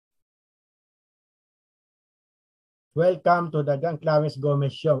Welcome to the Clarence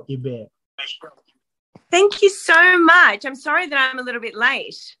Gomez Show, Yvette. Thank you so much. I'm sorry that I'm a little bit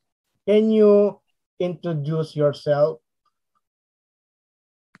late. Can you introduce yourself?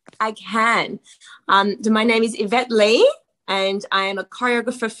 I can. My name is Yvette Lee, and I am a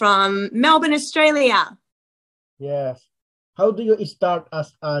choreographer from Melbourne, Australia. Yes. How do you start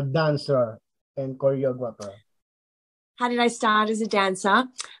as a dancer and choreographer? How did I start as a dancer?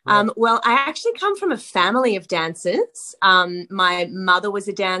 Well, I actually come from a family of dancers. My mother was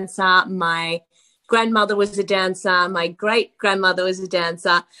a dancer. My grandmother was a dancer. My great-grandmother was a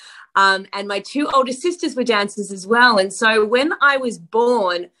dancer. And my two older sisters were dancers as well. And so when I was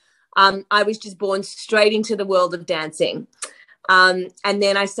born, I was just born straight into the world of dancing. And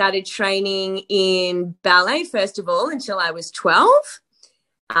then I started training in ballet, first of all, until I was 12.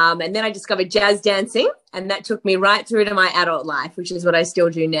 And then I discovered jazz dancing, and that took me right through to my adult life, which is what I still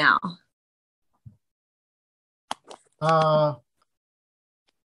do now.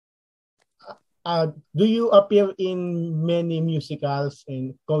 Do you appear in many musicals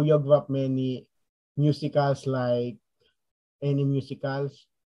and choreograph many musicals, like any musicals?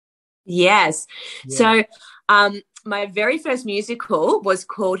 Yes. Yeah. So my very first musical was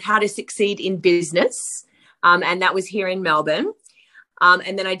called How to Succeed in Business, and that was here in Melbourne.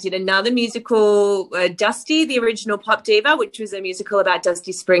 And then I did another musical, Dusty, the original pop diva, which was a musical about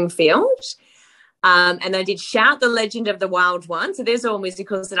Dusty Springfield. And I did Shout, the Legend of the Wild One. So there's all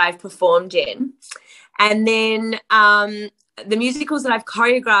musicals that I've performed in. And then the musicals that I've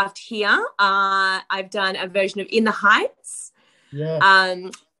choreographed here, I've done a version of In the Heights. Yes.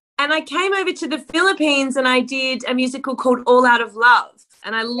 And I came over to the Philippines and I did a musical called All Out of Love.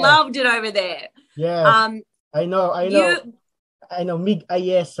 And I loved it over there. Yes. I know Mig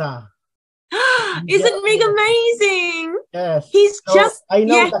Ayesa. Isn't Mig amazing? Yes. I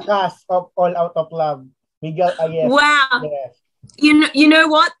know the cast of All Out of Love. Miguel Ayesa. Wow. Yes. You know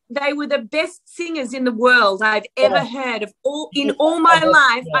what? They were the best singers in the world I've ever heard of. In all my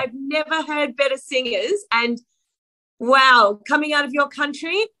life, I've never heard better singers. And wow, coming out of your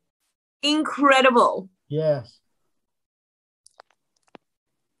country, incredible. Yes.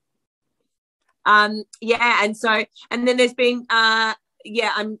 And then there's been I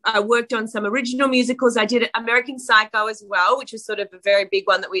worked on some original musicals. I did American Psycho as well, which was sort of a very big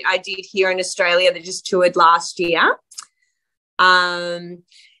one that I did here in Australia that just toured last year. So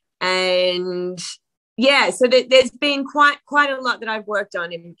there's been quite a lot that I've worked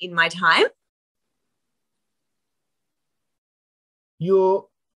on in my time. You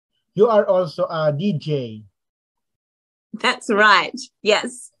are also a DJ. That's right.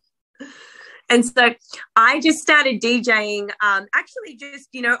 Yes. And so I just started DJing actually just,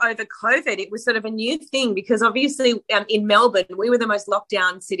 over COVID. It was sort of a new thing because obviously in Melbourne, we were the most locked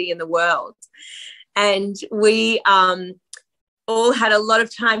down city in the world. And we all had a lot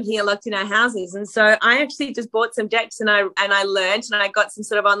of time here locked in our houses. And so I actually just bought some decks and I learned and I got some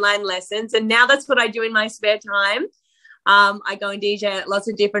sort of online lessons. And now that's what I do in my spare time. I go and DJ at lots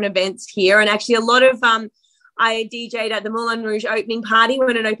of different events here. And actually a lot of I DJ'd at the Moulin Rouge opening party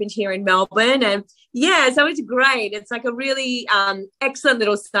when it opened here in Melbourne. And so it's great. It's like a really excellent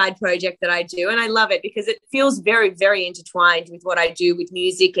little side project that I do. And I love it because it feels very, very intertwined with what I do with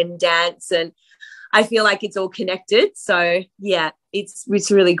music and dance. And I feel like it's all connected. So, yeah, it's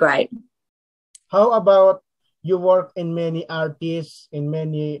really great. How about you work in many artists, in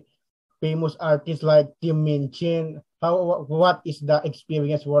many famous artists like Tim Minchin? What is the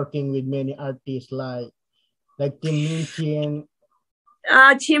experience working with many artists like Tim Minchin?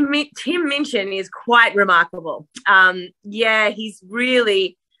 Tim Minchin is quite remarkable. He's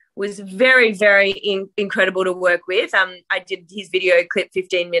really was very, very incredible to work with. I did his video clip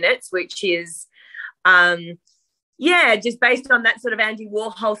 15 minutes, which is, just based on that sort of Andy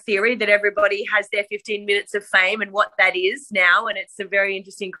Warhol theory that everybody has their 15 minutes of fame and what that is now. And it's a very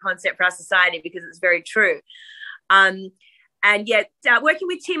interesting concept for our society because it's very true. Working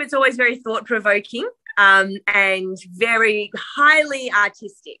with Tim, it's always very thought-provoking. And very highly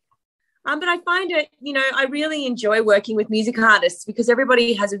artistic. But I find it, I really enjoy working with music artists because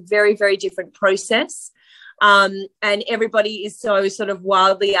everybody has a very, very different process. And everybody is so sort of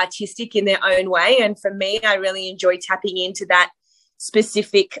wildly artistic in their own way. And for me, I really enjoy tapping into that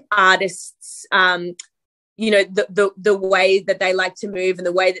specific artist's, the way that they like to move and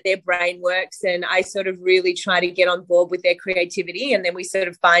the way that their brain works. And I sort of really try to get on board with their creativity. And then we sort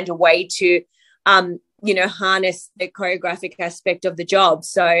of find a way to harness the choreographic aspect of the job.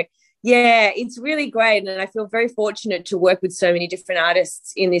 So, it's really great. And I feel very fortunate to work with so many different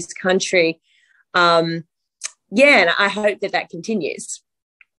artists in this country. And I hope that continues.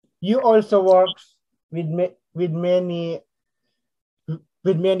 You also work with with many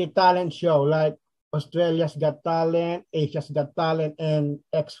with many talent show like Australia's Got Talent, Asia's Got Talent, and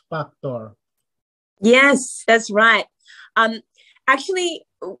X Factor. Yes, that's right. Um, Actually,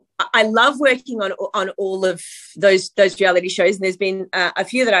 I love working on all of those reality shows, and there's been a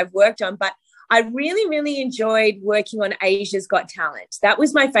few that I've worked on, but I really, really enjoyed working on Asia's Got Talent. That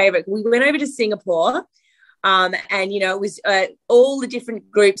was my favorite. We went over to Singapore, and it was all the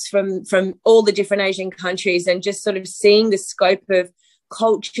different groups from all the different Asian countries, and just sort of seeing the scope of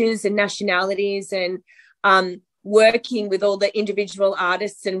cultures and nationalities, and working with all the individual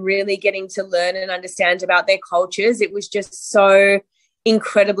artists and really getting to learn and understand about their cultures. It was just so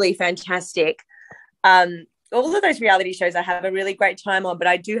incredibly fantastic. All of those reality shows I have a really great time on, but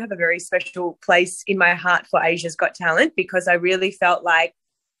I do have a very special place in my heart for Asia's Got Talent, because I really felt like,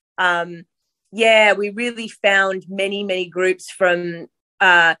 we really found many, many groups from,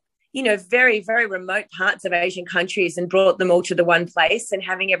 very, very remote parts of Asian countries and brought them all to the one place, and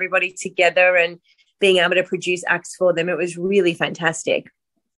having everybody together and being able to produce acts for them. It was really fantastic.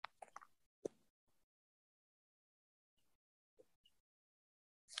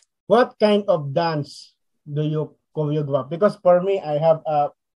 What kind of dance do you choreograph? Because for me, I have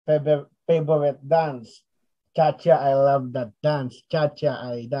a favorite dance. Cha-cha, I love that dance. Cha-cha,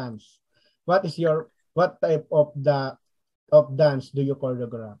 I dance. What type of dance do you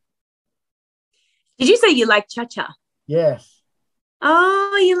choreograph? Did you say you like cha-cha? Yes.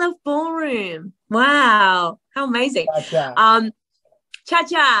 Oh, you love ballroom. Wow. How amazing. Cha-cha.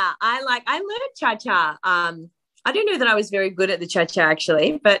 Cha-cha. I learned cha-cha. I don't know that I was very good at the cha-cha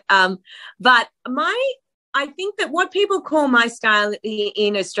actually, but I think that what people call my style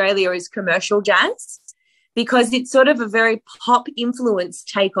in Australia is commercial jazz, because it's sort of a very pop influence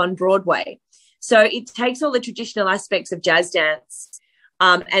take on Broadway. So it takes all the traditional aspects of jazz dance,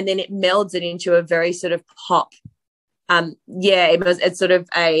 and then it melds it into a very sort of pop. It's sort of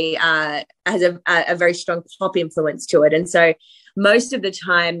has a very strong pop influence to it. And so most of the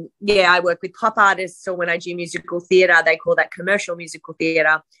time, I work with pop artists, or when I do musical theatre, they call that commercial musical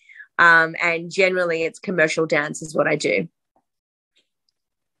theatre. And generally it's commercial dance is what I do.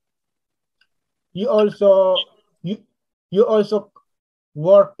 You also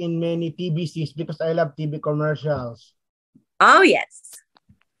work in many TVCs, because I love TV commercials. Oh, yes.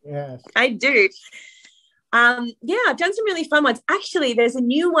 Yes. I do. I've done some really fun ones. Actually, there's a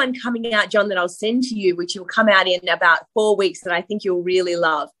new one coming out, John, that I'll send to you, which will come out in about 4 weeks, that I think you'll really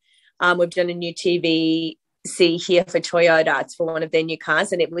love. We've done a new TVC here for Toyota. It's for one of their new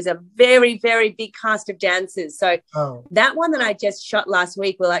cars, and it was a very, very big cast of dancers. So that one that I just shot last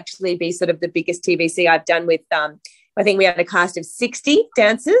week will actually be sort of the biggest TVC I've done with, I think we had a cast of 60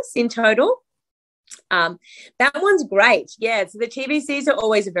 dancers in total. That one's great. Yeah, so the TVCs are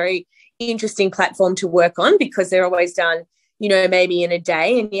always a very interesting platform to work on, because they're always done, maybe in a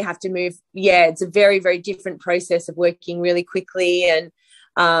day, and you have to move. Yeah, it's a very, very different process of working really quickly. And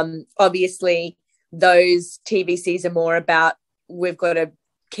obviously those TVCs are more about, we've got to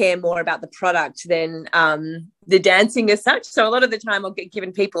care more about the product than the dancing as such. So a lot of the time I'll get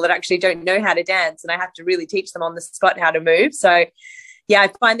given people that actually don't know how to dance, and I have to really teach them on the spot how to move. So I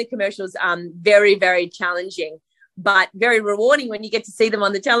find the commercials very, very challenging, but very rewarding when you get to see them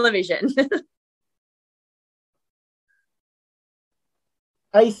on the television.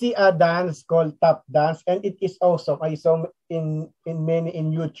 I see a dance called tap dance, and it is awesome. I saw in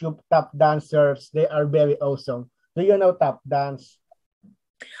YouTube tap dancers. They are very awesome. Do you know tap dance?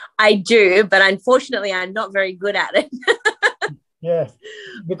 I do, but unfortunately I'm not very good at it. Yes,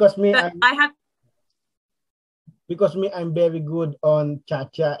 because I'm very good on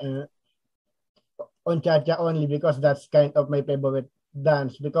cha-cha, and on cha-cha only, because that's kind of my favorite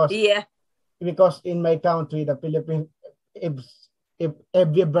dance. Because in my country, the Philippines, if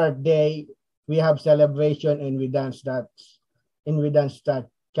every birthday we have celebration, and we dance that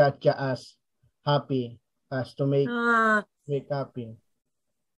cha-cha as happy, as to make happy.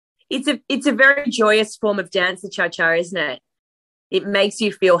 It's a very joyous form of dance, the cha-cha, isn't it? It makes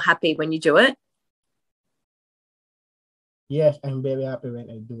you feel happy when you do it. Yes, I'm very happy when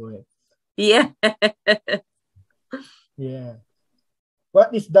I do it. Yeah. Yeah.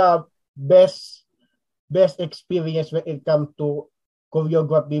 What is the best experience when it comes to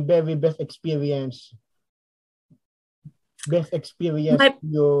choreography? Very best experience. You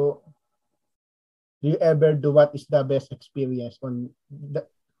ever do? What is the best experience on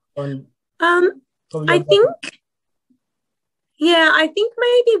I think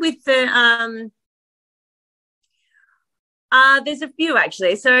maybe with the there's a few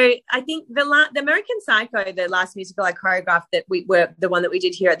actually. So I think the American Psycho, the last musical I choreographed, that we were the one that we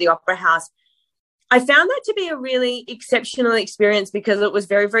did here at the Opera House. I found that to be a really exceptional experience because it was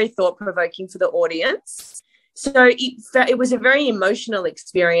very, very thought-provoking for the audience. So it was a very emotional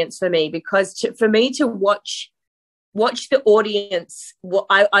experience for me because for me to watch the audience,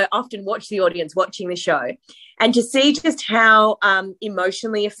 I often watch the audience watching the show, and to see just how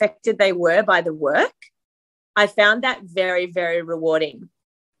emotionally affected they were by the work, I found that very, very rewarding.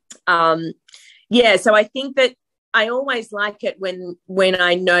 So I think that I always like it when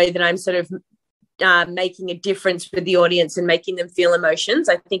I know that I'm sort of making a difference with the audience and making them feel emotions.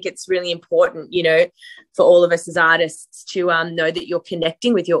 I think it's really important, for all of us as artists to know that you're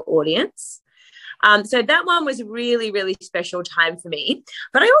connecting with your audience. So that one was a really, really special time for me.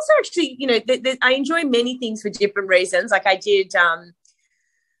 But I also actually, I enjoy many things for different reasons. Like I did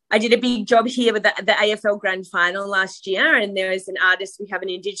a big job here with the AFL Grand Final last year, and there is an artist, we have an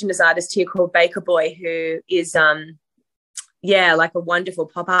Indigenous artist here called Baker Boy, who is like a wonderful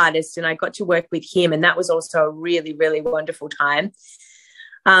pop artist, and I got to work with him, and that was also a really, really wonderful time.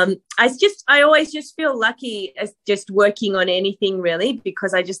 I always just feel lucky as just working on anything really,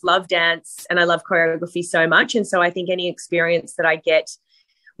 because I just love dance and I love choreography so much. And so I think any experience that I get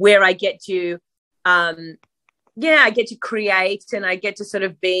where I get to, I get to create and I get to sort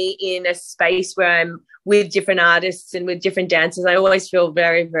of be in a space where I'm with different artists and with different dancers, I always feel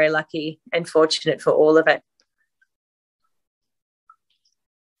very, very lucky and fortunate for all of it.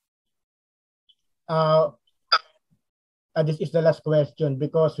 This is the last question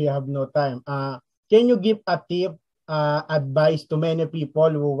because we have no time. Can you give a tip, advice to many people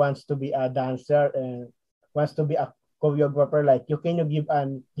who wants to be a dancer and wants to be a choreographer like you? Can you give a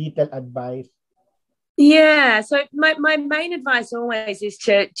detailed advice? Yeah, so my main advice always is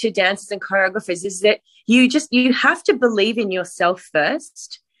to dancers and choreographers is that you have to believe in yourself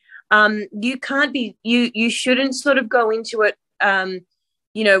first. You can't be, you shouldn't sort of go into it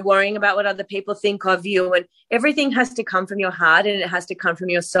worrying about what other people think of you, and everything has to come from your heart and it has to come from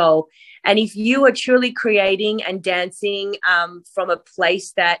your soul. And if you are truly creating and dancing from a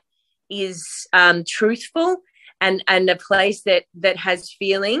place that is truthful and a place that has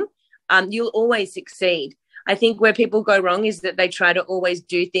feeling, you'll always succeed. I think where people go wrong is that they try to always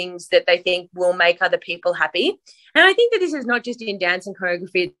do things that they think will make other people happy. And I think that this is not just in dance and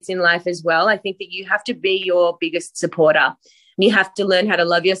choreography, it's in life as well. I think that you have to be your biggest supporter. And you have to learn how to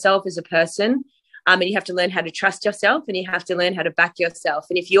love yourself as a person, and you have to learn how to trust yourself, and you have to learn how to back yourself.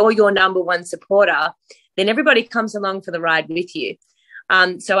 And if you're your number one supporter, then everybody comes along for the ride with you.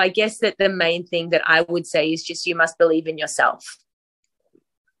 So I guess that the main thing that I would say is just you must believe in yourself.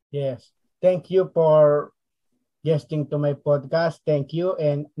 Yes. Thank you for guesting to my podcast. Thank you.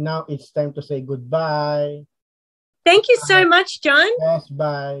 And now it's time to say goodbye. Thank you so much, John. Yes,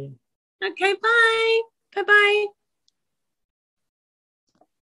 bye. Okay, bye. Bye-bye.